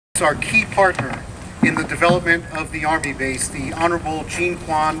introduce our key partner in the development of the Army base, the Honorable Gene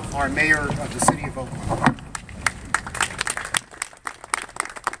Quan, our Mayor of the City of Oakland.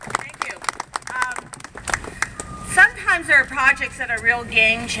 Thank you. Sometimes there are projects that are real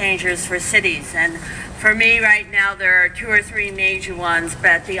game changers for cities, and for me right now there are 2 or 3 major ones,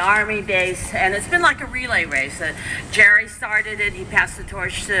 but the Army base, and it's been like a relay race. Jerry started it, he passed the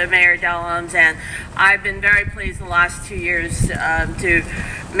torch to Mayor Dellums, and I've been very pleased in the last 2 years to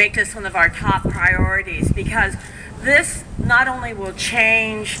make this one of our top priorities, because this not only will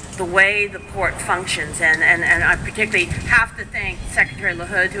change the way the port functions, and I particularly have to thank Secretary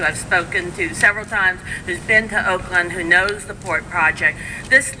LaHood, who I've spoken to several times, who's been to Oakland, who knows the port project.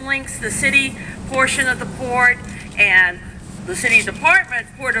 This links the city portion of the port and the city department,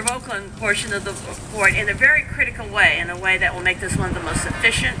 Port of Oakland portion of the port in a very critical way, in a way that will make this one of the most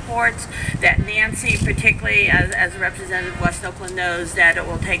efficient ports, that Nancy, particularly as Representative West Oakland, knows that it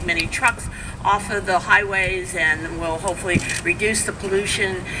will take many trucks off of the highways and will hopefully reduce the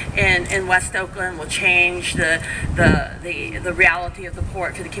pollution in West Oakland, will change the reality of the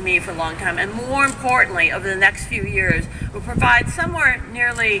port for the community for a long time, and more importantly, over the next few years, will provide somewhere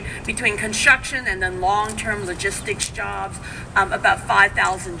nearly between construction and then long-term logistics jobs, about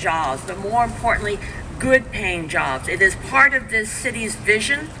 5,000 jobs, but more importantly, good paying jobs. It is part of this city's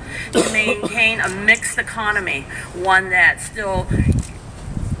vision to maintain a mixed economy, one that still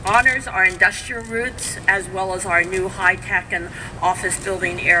honors our industrial roots as well as our new high-tech and office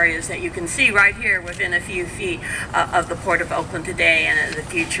building areas that you can see right here within a few feet of the Port of Oakland today and the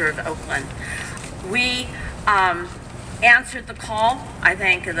future of Oakland. We answered the call. I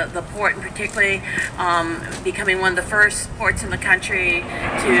think the port in particularly becoming one of the first ports in the country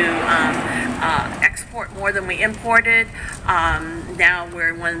to export more than we imported. Now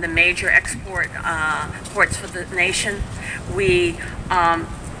we're one of the major export ports for the nation. We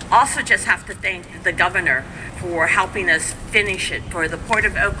also just have to thank the governor for helping us finish it. For the Port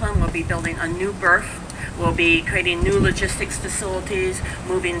of Oakland, we'll be building a new berth. We'll be creating new logistics facilities,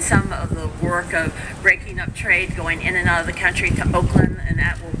 moving some of the work of breaking up trade, going in and out of the country to Oakland, and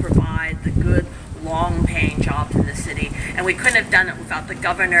that will provide the good, long-paying jobs in the city. And we couldn't have done it without the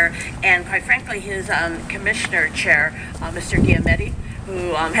governor and, quite frankly, his commissioner chair, Mr. Giametti,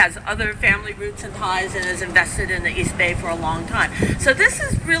 who has other family roots and ties and has invested in the East Bay for a long time. So this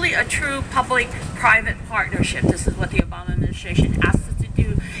is really a true public-private partnership. This is what the Obama administration asked us to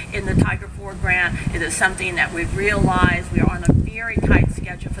do in the Tiger 4 grant. It is something that we've realized. We are on a very tight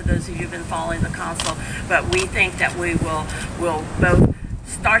schedule for those of you who've been following the council, but we think that we will both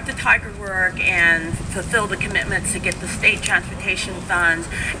start the Tiger work and fulfill the commitments to get the state transportation funds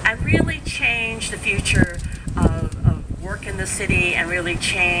and really change the future of work in the city and really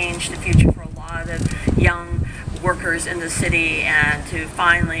change the future for a lot of young workers in the city, and to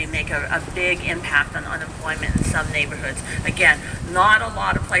finally make a big impact on unemployment in some neighborhoods. Again, not a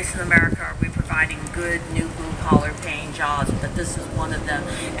lot of places in America are we providing good new blue-collar paying jobs, but this is one of them.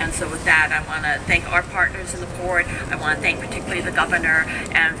 And so with that, I want to thank our partners in the port. I want to thank particularly the governor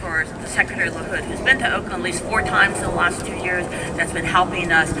and for the Secretary LaHood, who's been to Oakland at least 4 times in the last 2 years, that's been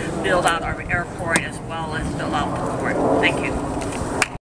helping us build out our airport as well as build out the port. Thank you.